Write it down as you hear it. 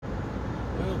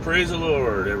Praise the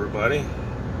Lord, everybody.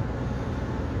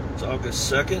 It's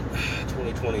August 2nd,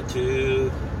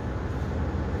 2022.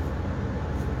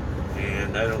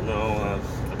 And I don't know,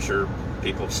 I'm sure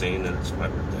people have seen that it's my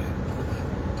birthday.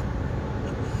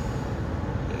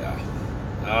 Yeah.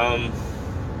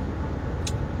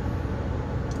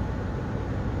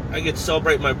 I get to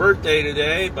celebrate my birthday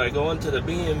today by going to the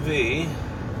BMV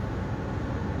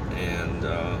and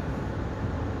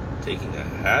taking a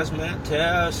hazmat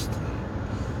test,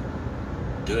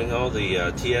 doing all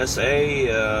the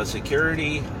TSA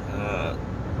security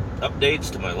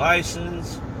updates to my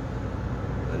license,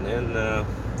 and then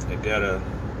I gotta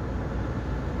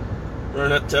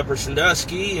run up to Upper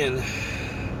Sandusky and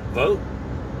vote.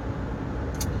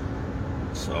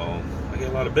 So I got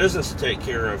a lot of business to take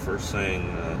care of first thing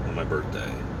on my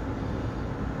birthday.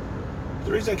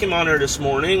 The reason I came on here this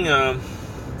morning,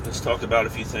 let's talk about a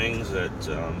few things that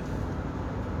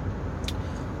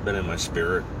been in my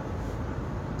spirit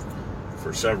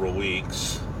for several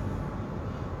weeks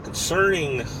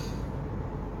concerning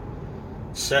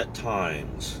set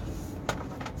times,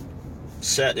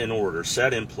 set in order,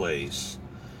 set in place.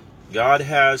 God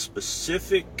has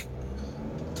specific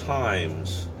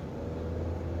times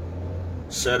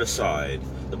set aside.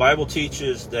 The Bible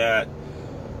teaches that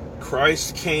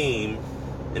Christ came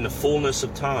in the fullness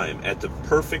of time, at the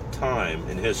perfect time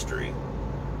in history,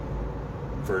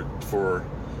 for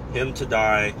him to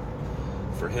die,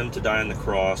 for him to die on the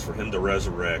cross, for him to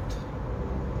resurrect.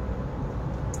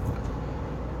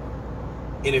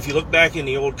 And if you look back in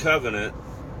the Old Covenant,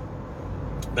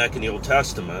 back in the Old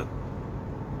Testament,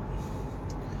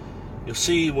 you'll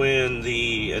see when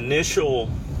the initial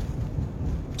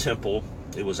temple,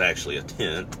 it was actually a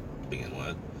tent to begin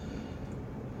with,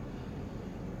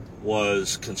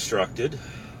 was constructed,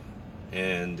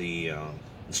 and the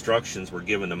instructions were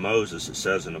given to Moses. It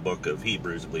says in the book of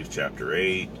Hebrews, I believe chapter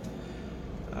 8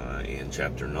 and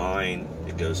chapter 9,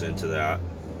 it goes into that.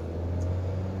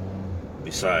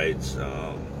 Besides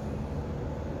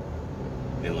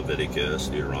in Leviticus,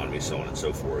 Deuteronomy, so on and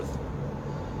so forth.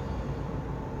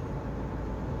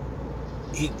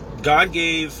 God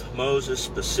gave Moses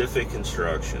specific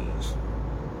instructions.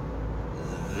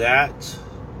 That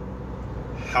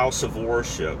house of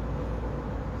worship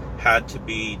had to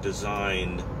be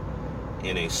designed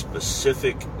in a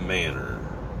specific manner,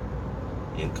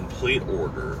 in complete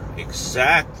order,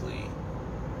 exactly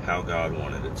how God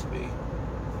wanted it to be.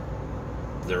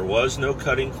 There was no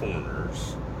cutting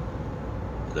corners.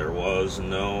 There was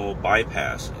no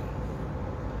bypassing.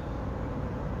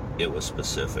 It was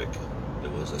specific.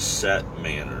 It was a set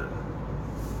manner.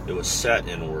 It was set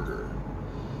in order.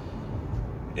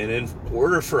 And in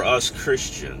order for us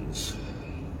Christians,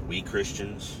 we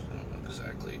Christians, I don't know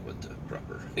exactly what the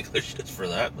proper English is for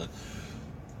that, but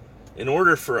in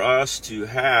order for us to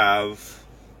have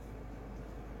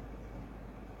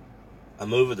a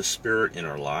move of the Spirit in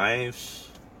our lives,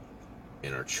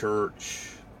 in our church,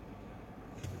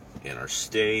 in our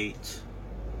state,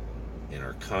 in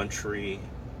our country,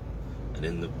 and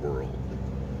in the world,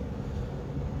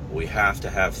 we have to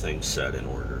have things set in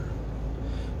order.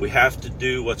 We have to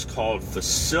do what's called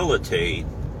facilitate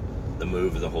the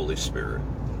move of the Holy Spirit.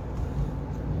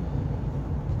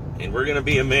 And we're going to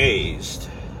be amazed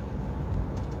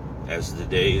as the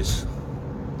days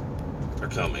are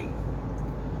coming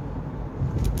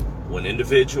when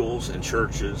individuals and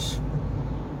churches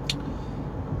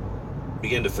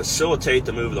begin to facilitate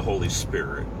the move of the Holy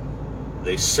Spirit.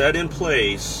 They set in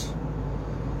place.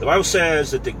 The Bible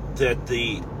says that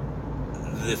the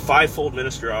fivefold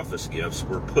ministry office gifts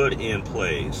were put in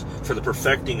place for the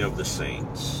perfecting of the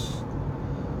saints,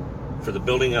 for the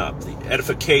building up, the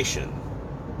edification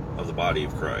of the body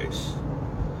of Christ.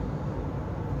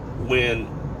 When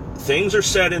things are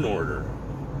set in order,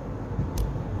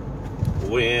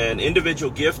 when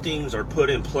individual giftings are put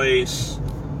in place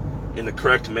in the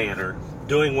correct manner,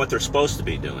 doing what they're supposed to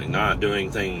be doing, not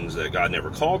doing things that God never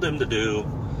called them to do,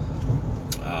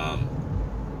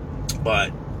 but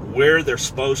where they're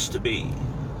supposed to be,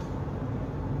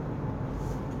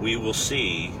 we will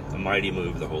see a mighty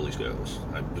move of the Holy Ghost.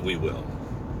 We will.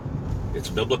 It's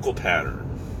a biblical pattern.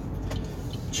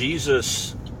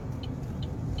 Jesus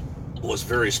was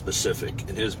very specific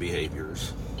in his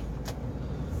behaviors.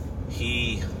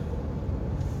 He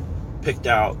picked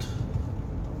out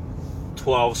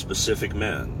 12 specific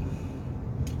men.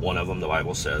 One of them, the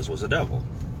Bible says, was a devil.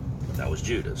 That was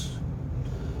Judas.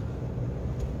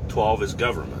 12 is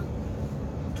government.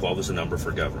 12 is a number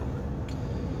for government.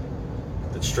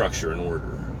 It's structure and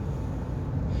order.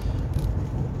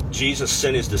 Jesus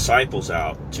sent his disciples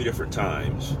out 2 different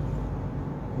times.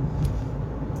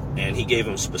 And And he gave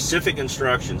them specific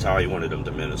instructions how he wanted them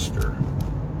to minister.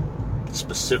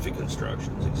 Specific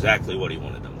instructions, exactly what he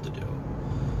wanted them to do.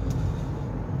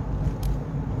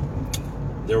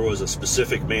 There was a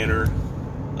specific manner,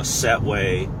 a set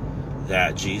way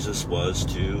that Jesus was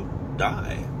to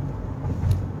die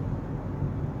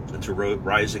and to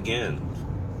rise again.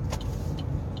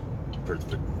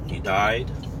 He died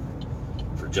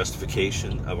for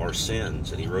justification of our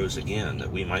sins, and he rose again that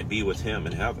we might be with him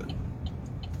in heaven.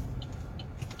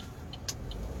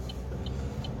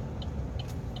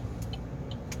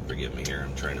 Forgive me here,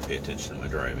 I'm trying to pay attention to my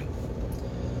driving.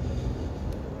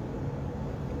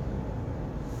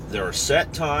 There are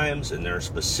set times and there are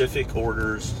specific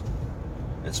orders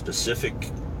and specific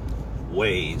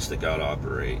ways that God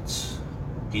operates.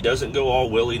 He doesn't go all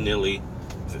willy-nilly.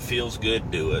 If it feels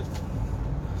good, do it.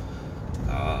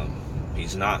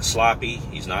 He's not sloppy.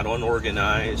 He's not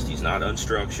unorganized. He's not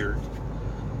unstructured.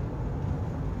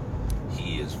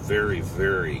 He is very,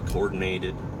 very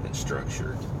coordinated and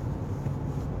structured.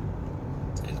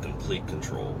 In complete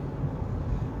control.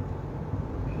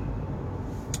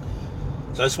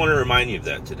 So I just want to remind you of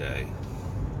that today.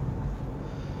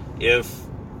 If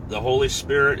the Holy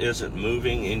Spirit isn't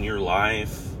moving in your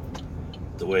life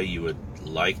the way you would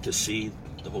like to see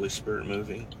the Holy Spirit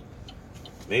moving,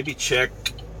 maybe check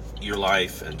your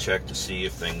life and check to see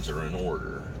if things are in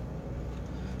order.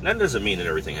 And that doesn't mean that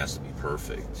everything has to be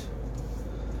perfect,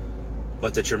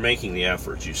 but that you're making the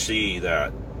effort. You see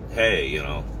that, hey,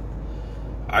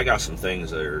 I got some things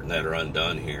that are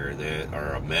undone here, that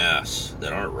are a mess,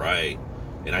 that aren't right,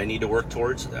 and I need to work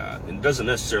towards that. And it doesn't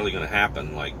necessarily going to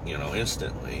happen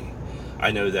instantly.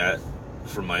 I know that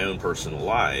from my own personal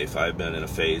life. I've been in a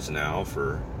phase now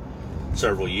for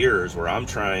several years where I'm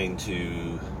trying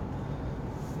to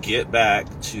get back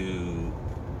to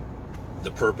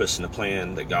the purpose and the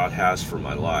plan that God has for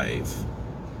my life,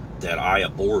 that I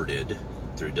aborted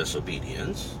through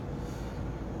disobedience,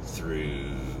 through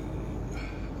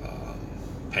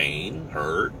pain,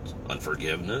 hurt,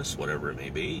 unforgiveness, whatever it may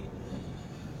be.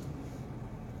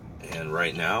 And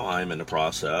right now I'm in the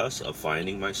process of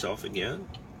finding myself again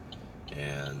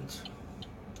and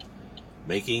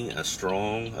making a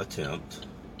strong attempt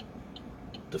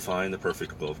to find the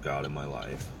perfect will of God in my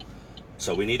life.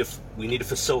 So we need to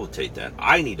facilitate that.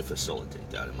 I need to facilitate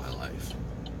that in my life.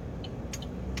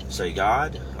 Say,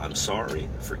 God, I'm sorry.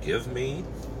 Forgive me.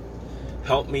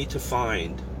 Help me to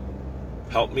find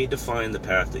the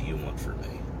path that you want for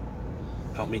me.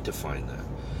 Help me to find that.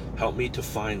 Help me to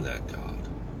find that, God.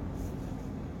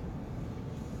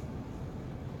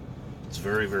 It's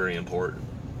very, very important.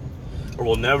 Or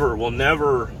we'll never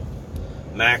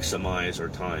maximize our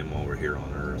time while we're here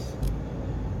on earth.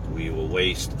 We will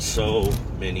waste so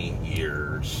many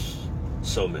years.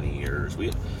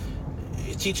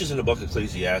 It teaches in the book of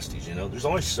Ecclesiastes,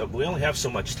 we only have so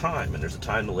much time, and there's a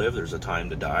time to live, there's a time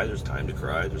to die, there's a time to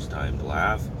cry, there's a time to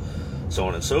laugh, so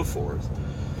on and so forth.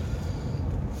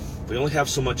 We only have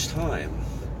so much time.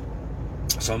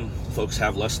 Some folks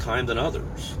have less time than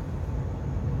others.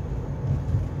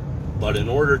 But in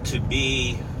order to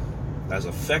be as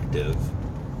effective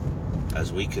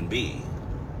as we can be,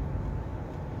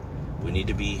 we need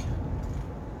to be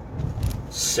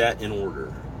set in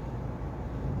order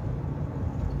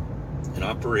and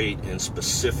operate in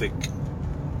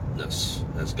specificness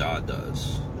as God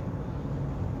does.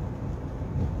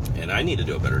 And I need to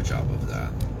do a better job of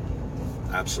that.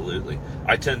 Absolutely.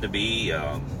 I tend to be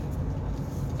a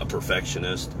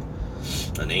perfectionist,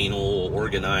 an anal,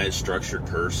 organized, structured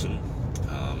person.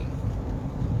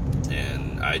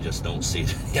 And I just don't see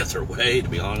it any other way, to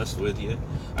be honest with you.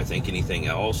 I think anything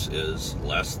else is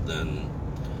less than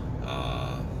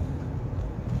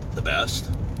the best.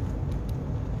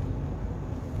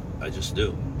 I just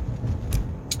do.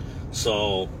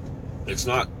 So it's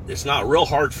not real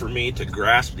hard for me to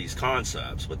grasp these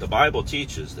concepts, but the Bible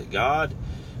teaches that God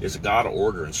is a God of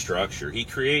order and structure. He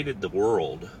created the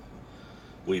world,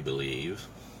 we believe,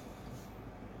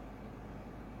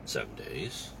 7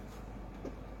 days.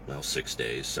 Well, 6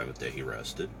 days, 7th day he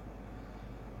rested.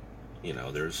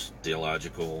 There's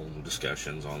theological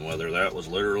discussions on whether that was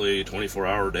literally a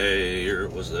 24-hour day, or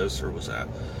it was this, or was that.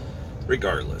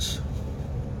 Regardless,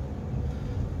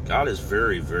 God is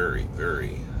very, very,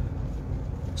 very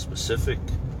specific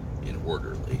and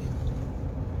orderly.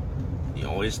 He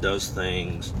always does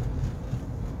things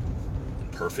in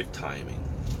perfect timing.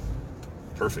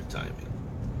 Perfect timing.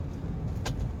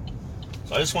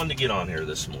 So I just wanted to get on here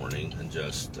this morning and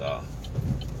just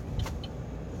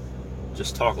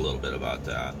talk a little bit about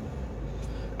that.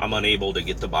 I'm unable to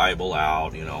get the Bible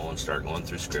out, and start going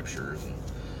through scriptures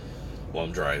while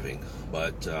I'm driving.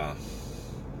 But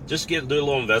Just do a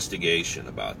little investigation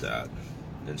about that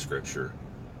in Scripture,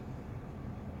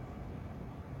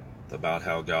 about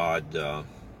how God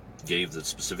gave the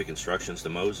specific instructions to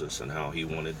Moses and how he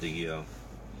wanted the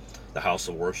house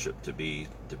of worship to be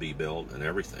built and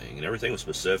everything was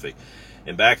specific.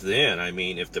 And back then, I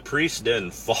mean, if the priests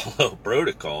didn't follow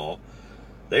protocol,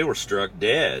 they were struck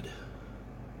dead.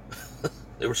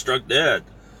 They were struck dead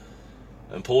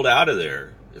and pulled out of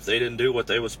there if they didn't do what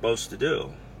they were supposed to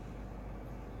do.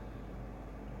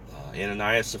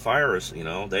 Ananias and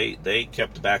Sapphira, they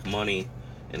kept back money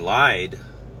and lied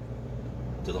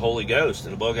to the Holy Ghost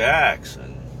in the book of Acts,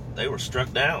 and they were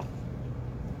struck down.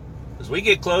 As we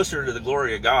get closer to the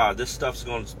glory of God, this stuff's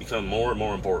going to become more and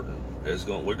more important.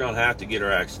 We're going to have to get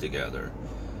our acts together.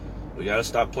 We got to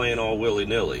stop playing all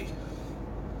willy-nilly.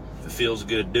 If it feels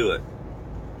good, do it.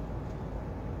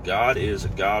 God is a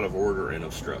God of order and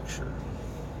of structure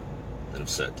and of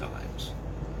set times.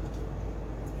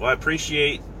 Well, I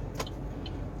appreciate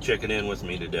checking in with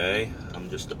me today. I'm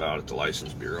just about at the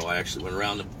License Bureau. I actually went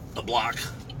around the block.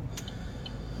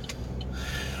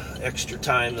 Extra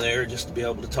time there just to be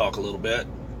able to talk a little bit.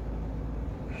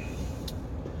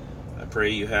 I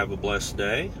pray you have a blessed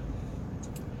day,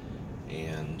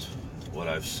 and what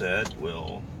I've said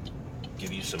will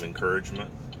give you some encouragement,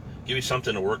 give you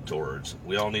something to work towards.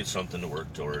 We all need something to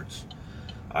work towards.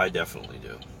 I definitely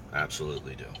do.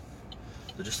 Absolutely do.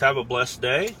 So just have a blessed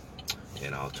day,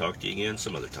 and I'll talk to you again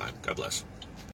some other time. God bless.